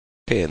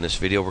Okay, in this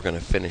video we're going to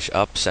finish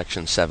up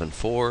section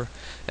 7.4,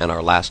 and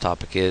our last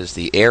topic is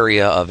the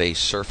area of a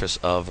surface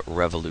of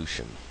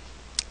revolution.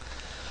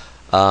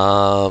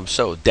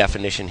 So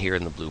definition here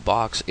in the blue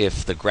box: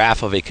 if the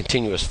graph of a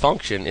continuous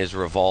function is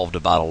revolved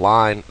about a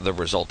line, the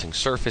resulting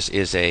surface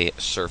is a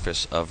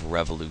surface of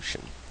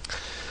revolution.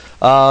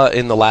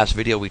 In the last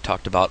video we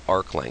talked about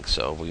arc length,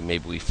 so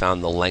maybe we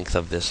found the length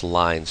of this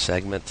line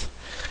segment,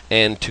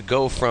 and to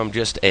go from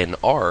just an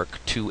arc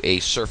to a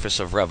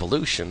surface of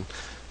revolution,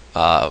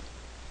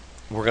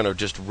 we're going to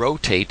just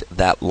rotate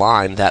that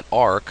line, that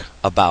arc,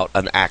 about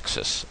an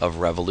axis of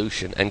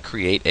revolution and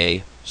create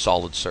a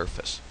solid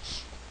surface.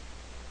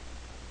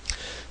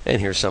 And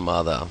here's some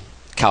of the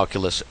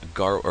calculus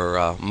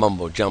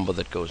mumbo jumbo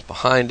that goes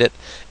behind it.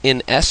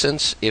 In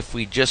essence, if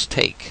we just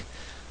take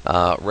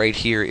right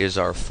here is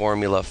our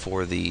formula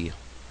for the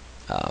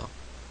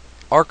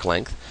arc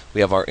length.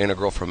 We have our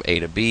integral from a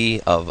to b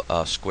of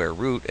a square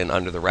root, and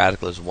under the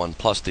radical is 1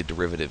 plus the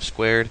derivative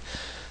squared.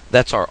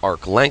 That's our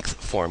arc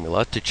length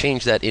formula. To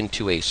change that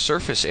into a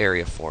surface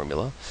area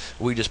formula,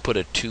 we just put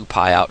a 2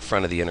 pi out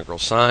front of the integral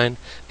sign,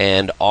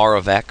 and r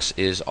of x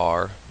is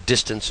our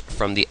distance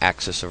from the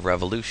axis of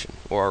revolution,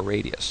 or our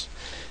radius.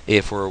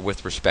 If we're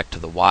with respect to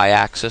the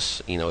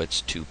y-axis,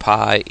 it's 2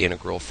 pi,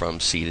 integral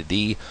from c to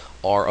d,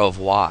 r of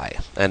y,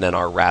 and then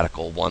our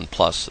radical 1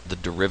 plus the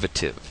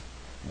derivative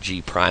g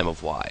prime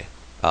of y,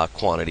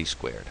 quantity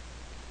squared.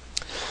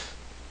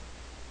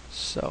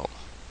 So,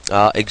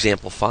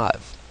 example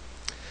 5.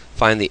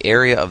 Find the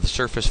area of the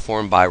surface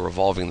formed by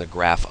revolving the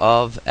graph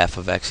of f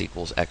of x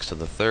equals x to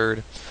the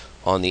third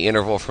on the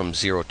interval from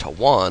 0 to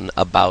 1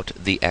 about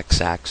the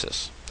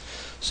x-axis.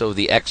 So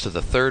the x to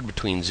the third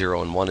between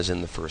 0 and 1 is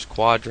in the first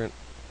quadrant,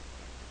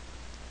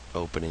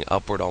 opening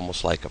upward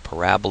almost like a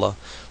parabola.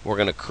 We're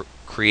going to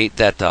create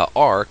that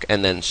arc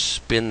and then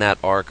spin that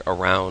arc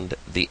around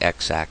the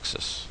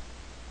x-axis.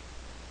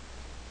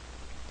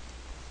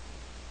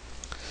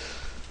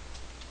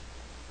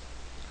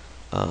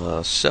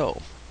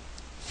 So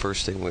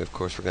first thing we're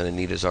going to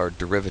need is our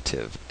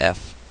derivative,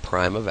 f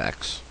prime of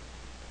x.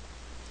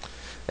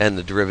 And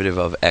the derivative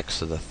of x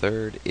to the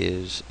third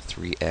is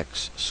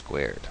 3x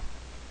squared.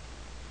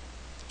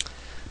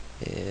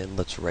 And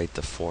let's write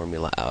the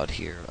formula out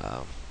here.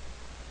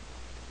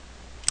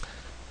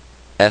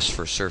 S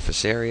for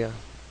surface area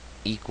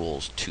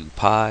equals 2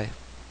 pi.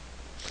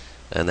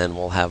 And then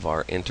we'll have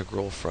our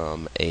integral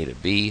from a to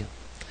b.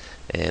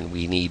 And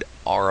we need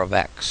r of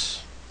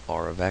x.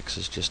 R of x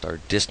is just our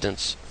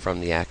distance from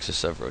the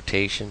axis of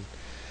rotation,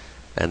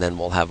 and then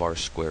we'll have our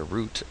square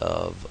root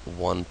of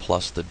 1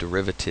 plus the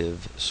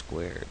derivative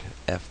squared,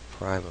 f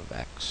prime of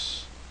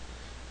x,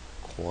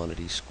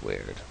 quantity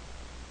squared.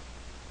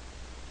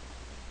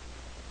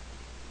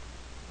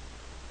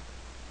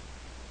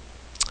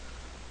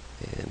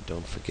 And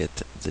don't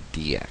forget the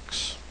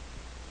dx.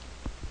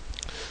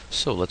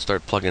 So let's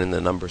start plugging in the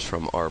numbers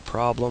from our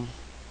problem.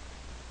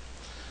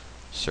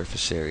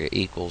 Surface area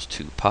equals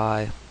 2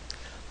 pi.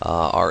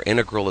 Our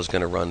integral is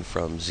going to run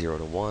from 0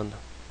 to 1.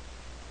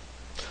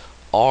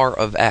 R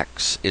of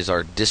x is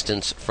our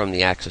distance from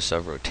the axis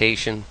of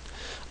rotation.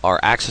 Our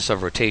axis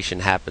of rotation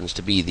happens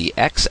to be the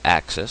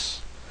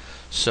x-axis,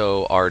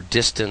 so our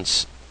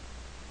distance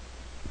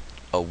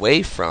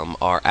away from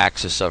our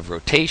axis of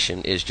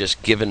rotation is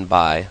just given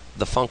by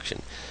the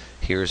function.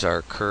 Here's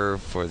our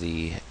curve for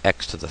the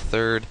x to the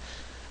third.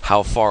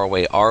 How far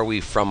away are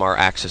we from our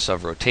axis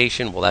of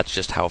rotation? Well, that's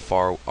just how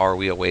far are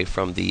we away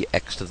from the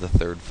x to the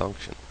third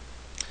function.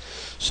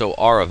 So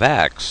r of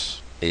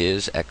x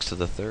is x to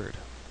the third.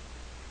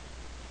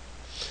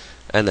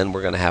 And then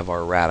we're going to have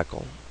our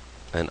radical.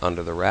 And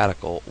under the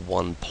radical,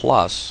 1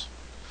 plus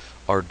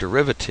our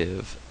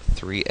derivative,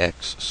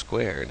 3x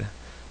squared,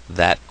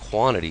 that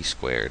quantity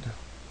squared,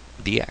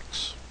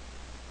 dx.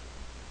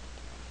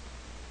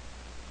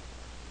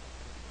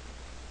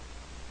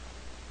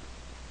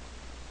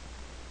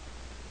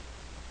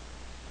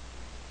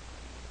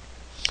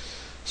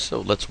 So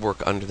let's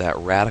work under that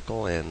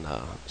radical and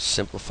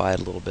simplify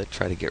it a little bit,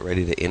 try to get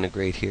ready to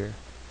integrate here.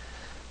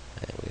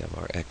 And we have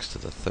our x to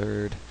the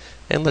third.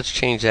 And let's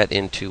change that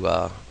into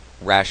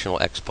rational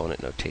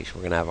exponent notation.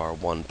 We're going to have our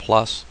 1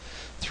 plus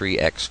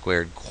 3x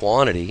squared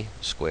quantity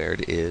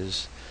squared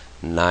is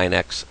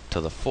 9x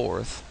to the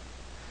fourth.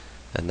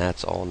 And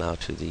that's all now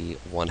to the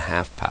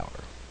 1/2 power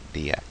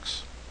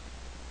dx.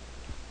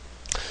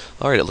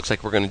 Alright, it looks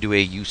like we're going to do a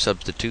u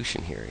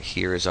substitution here.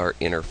 Here is our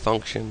inner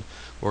function.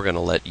 We're going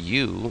to let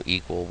u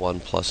equal 1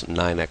 plus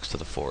 9x to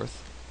the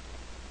fourth.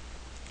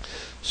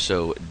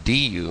 So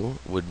du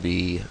would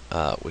be,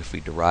 if we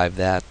derive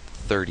that,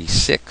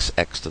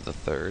 36x to the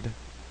third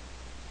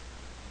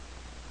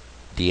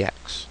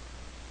dx.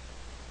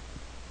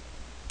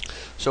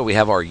 So we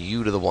have our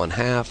u to the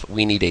 1/2.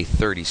 We need a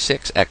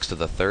 36x to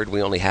the third.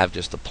 We only have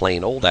just the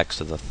plain old x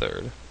to the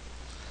third.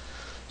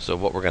 So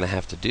what we're going to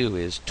have to do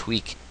is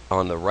tweak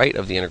on the right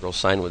of the integral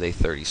sign with a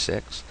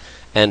 36,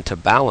 and to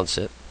balance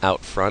it,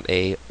 out front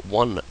a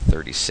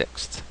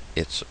 1/36.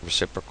 It's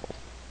reciprocal.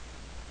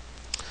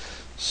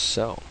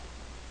 So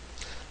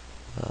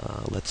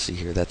Let's see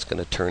here. That's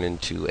going to turn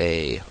into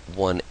a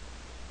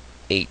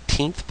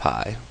 1/18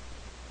 pi.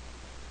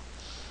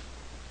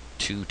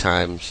 2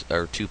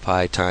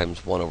 pi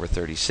times 1 over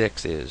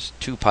 36 is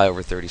 2 pi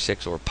over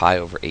 36, or pi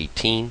over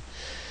 18.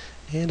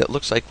 And it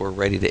looks like we're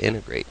ready to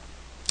integrate.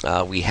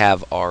 We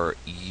have our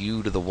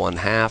u to the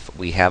 1/2.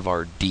 We have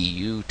our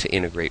du to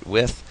integrate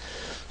with.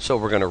 So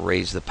we're going to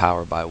raise the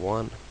power by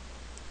 1.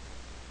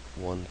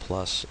 1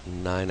 plus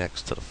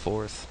 9x to the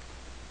 4th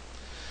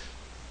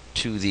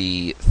to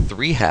the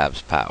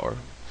 3/2 power.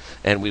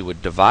 And we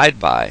would divide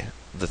by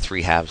the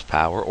 3/2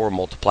 power, or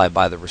multiply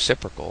by the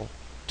reciprocal,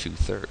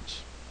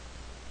 2/3.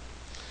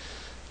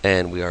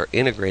 And we are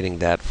integrating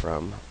that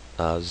from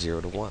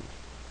 0 to 1.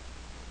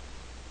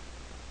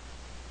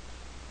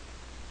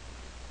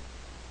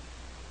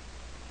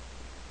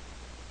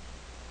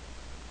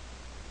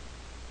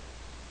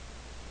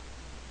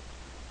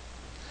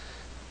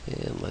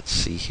 And let's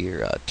see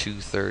here,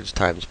 2/3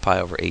 times pi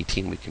over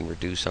 18 we can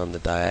reduce on the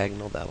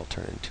diagonal. That'll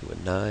turn into a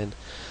 9.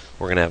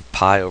 We're going to have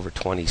pi over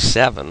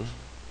 27.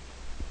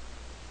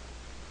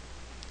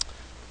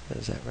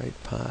 Is that right?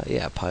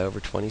 Pi over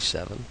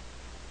 27.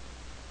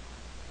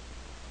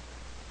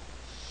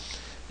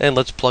 And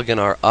let's plug in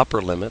our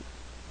upper limit,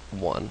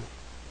 1.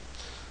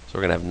 So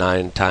we're going to have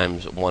 9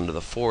 times 1 to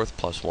the 4th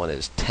plus 1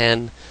 is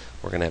 10.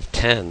 We're going to have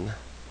 10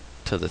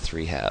 to the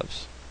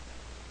 3/2.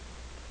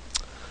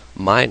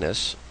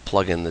 Minus,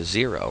 plug in the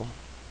 0.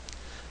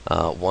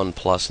 1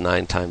 plus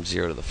 9 times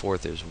 0 to the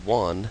 4th is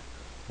 1.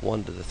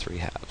 1 to the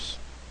 3/2.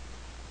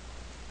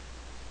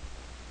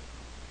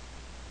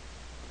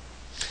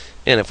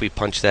 And if we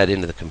punch that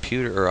into the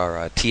computer, or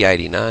our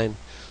TI-89,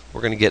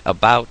 we're going to get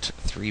about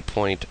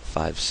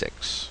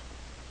 3.56.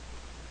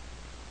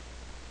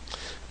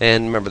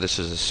 And remember, this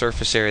is a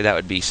surface area. That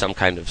would be some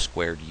kind of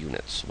squared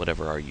units,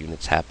 whatever our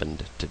units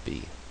happened to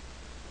be.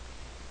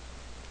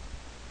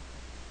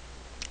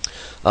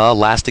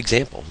 Last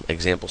example,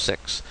 example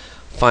 6.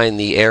 Find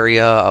the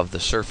area of the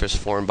surface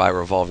formed by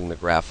revolving the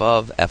graph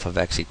of f of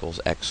x equals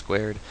x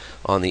squared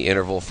on the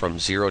interval from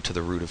 0 to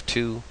the root of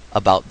 2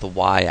 about the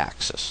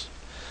y-axis.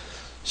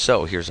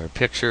 So here's our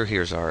picture.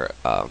 Here's our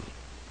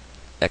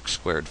x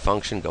squared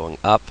function going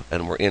up,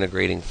 and we're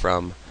integrating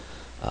from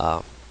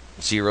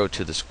 0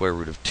 to the square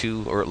root of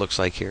 2, or it looks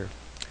like here.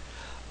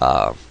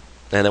 And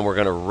then we're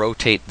going to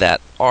rotate that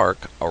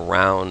arc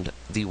around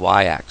the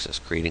y-axis,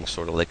 creating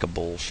sort of like a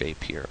bowl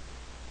shape here.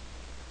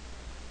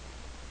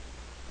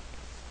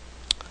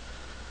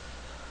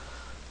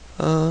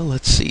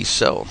 Let's see.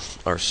 So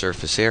our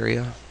surface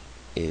area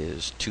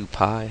is 2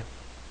 pi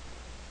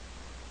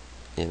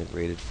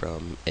integrated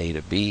from a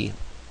to b,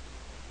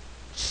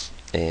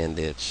 and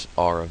it's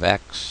r of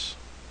x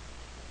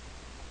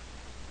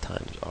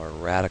times r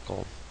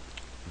radical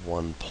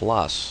 1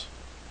 plus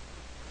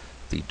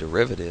the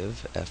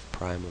derivative f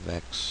prime of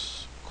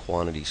x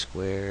quantity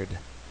squared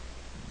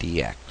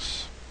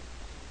dx.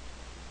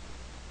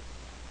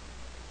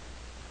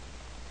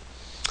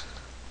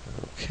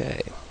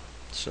 Okay,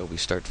 so we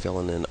start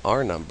filling in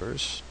our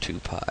numbers. 2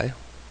 pi.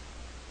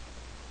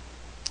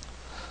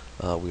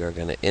 We are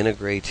going to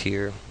integrate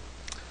here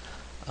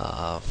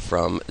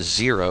from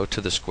 0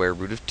 to the square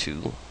root of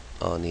 2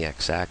 on the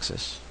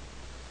x-axis.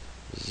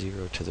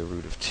 0 to the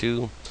root of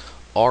 2.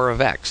 R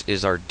of x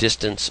is our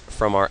distance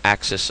from our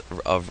axis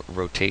of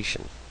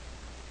rotation.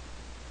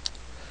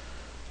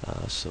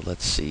 So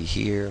let's see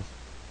here.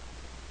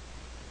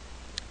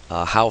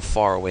 How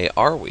far away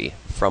are we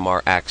from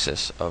our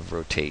axis of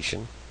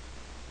rotation?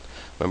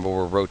 Remember,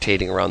 we're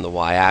rotating around the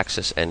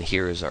y-axis, and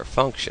here is our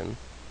function.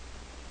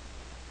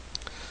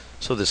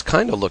 So this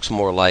kind of looks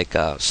more like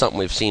something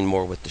we've seen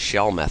more with the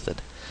shell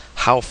method.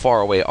 How far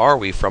away are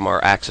we from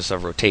our axis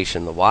of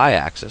rotation, the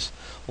y-axis?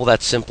 Well,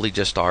 that's simply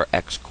just our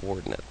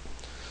x-coordinate.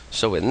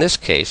 So in this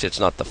case, it's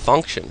not the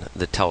function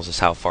that tells us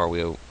how far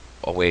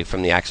away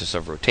from the axis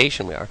of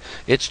rotation we are.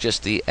 It's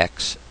just the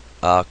x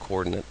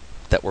coordinate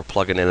that we're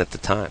plugging in at the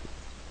time.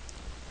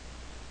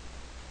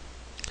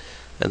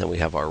 And then we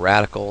have our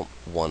radical,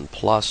 1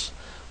 plus.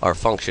 Our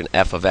function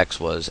f of x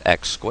was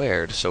x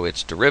squared, so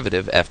its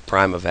derivative, f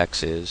prime of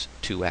x, is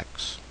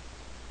 2x.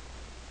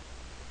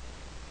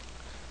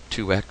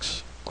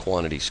 2x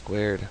quantity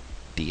squared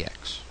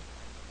dx.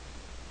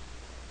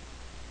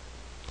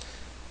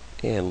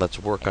 And let's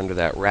work under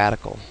that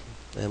radical.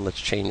 And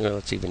let's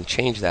even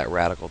change that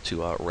radical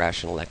to a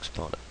rational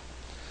exponent.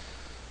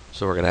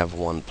 So we're going to have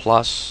 1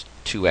 plus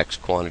 2x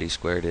quantity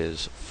squared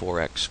is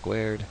 4x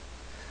squared,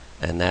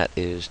 and that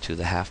is to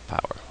the half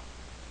power.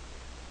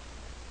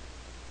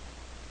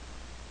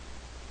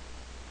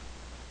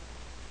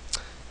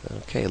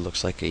 Okay,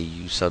 looks like a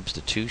u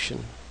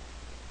substitution.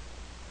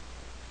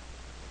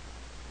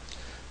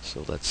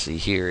 So let's see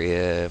here,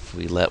 if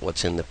we let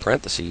what's in the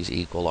parentheses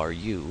equal our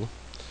u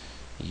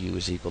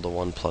is equal to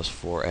 1 plus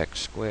 4x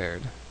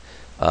squared.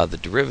 The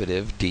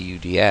derivative, du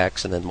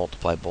dx, and then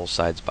multiply both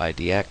sides by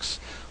dx,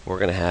 we're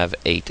going to have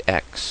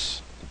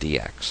 8x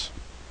dx.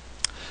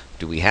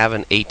 Do we have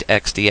an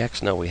 8x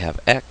dx? No, we have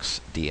x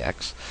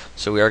dx.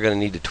 So we are going to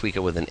need to tweak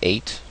it with an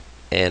 8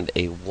 and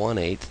a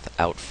 1/8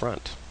 out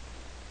front.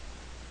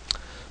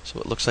 So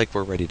it looks like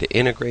we're ready to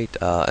integrate.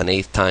 An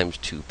eighth times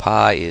 2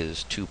 pi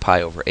is 2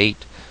 pi over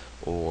 8,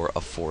 or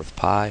a fourth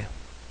pi.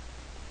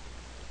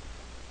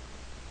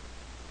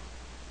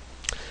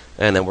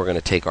 And then we're going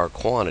to take our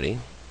quantity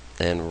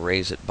and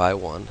raise it by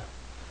 1.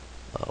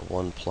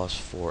 1 plus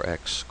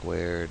 4x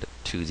squared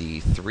to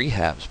the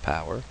 3/2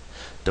 power,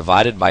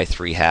 divided by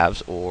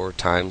 3/2, or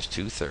times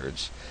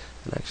 2/3.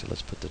 And actually,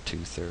 let's put the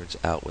 2/3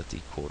 out with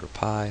the quarter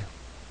pi.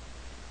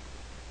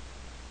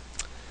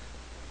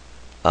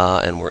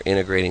 And we're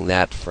integrating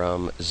that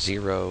from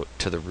 0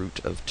 to the root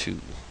of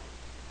 2.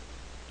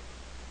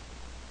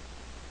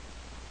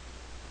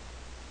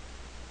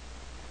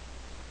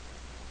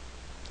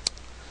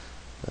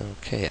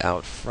 Okay,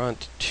 out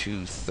front,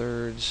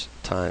 2/3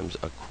 times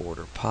a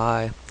quarter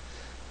pi.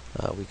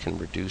 We can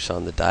reduce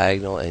on the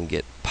diagonal and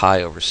get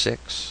pi over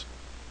 6.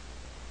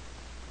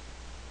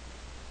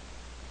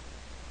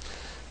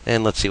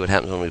 And let's see what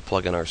happens when we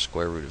plug in our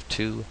square root of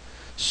 2.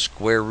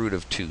 Square root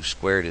of 2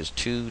 squared is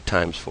 2,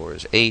 times 4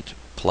 is 8,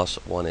 plus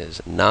 1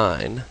 is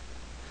 9.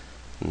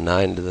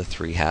 9 to the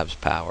 3/2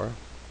 power,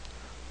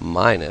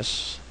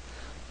 minus,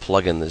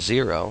 plug in the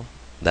 0.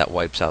 That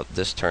wipes out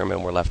this term,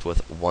 and we're left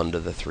with 1 to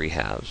the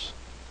 3/2.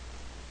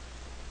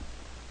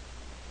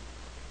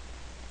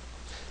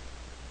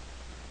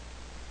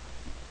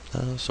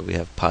 So we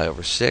have pi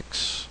over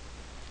 6.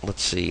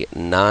 Let's see,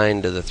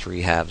 9 to the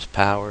 3/2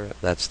 power.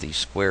 That's the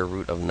square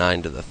root of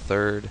 9 to the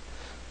 3rd.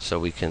 So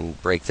we can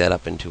break that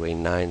up into a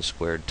 9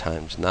 squared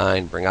times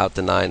 9. Bring out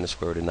the 9. The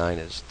square root of 9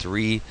 is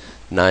 3.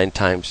 9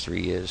 times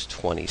 3 is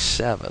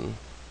 27.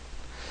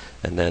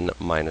 And then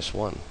minus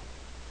 1.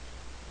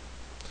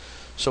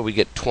 So we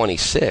get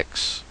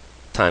 26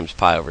 times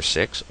pi over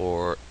 6,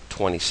 or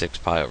 26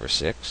 pi over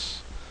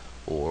 6.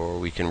 Or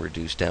we can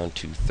reduce down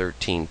to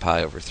 13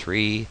 pi over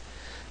 3,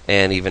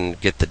 and even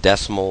get the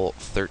decimal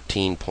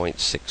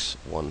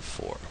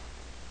 13.614.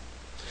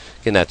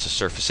 Again, that's a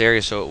surface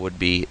area, so it would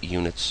be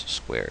units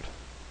squared.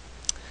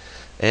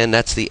 And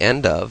that's the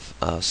end of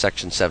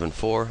section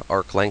 7.4,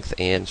 arc length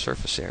and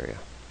surface area.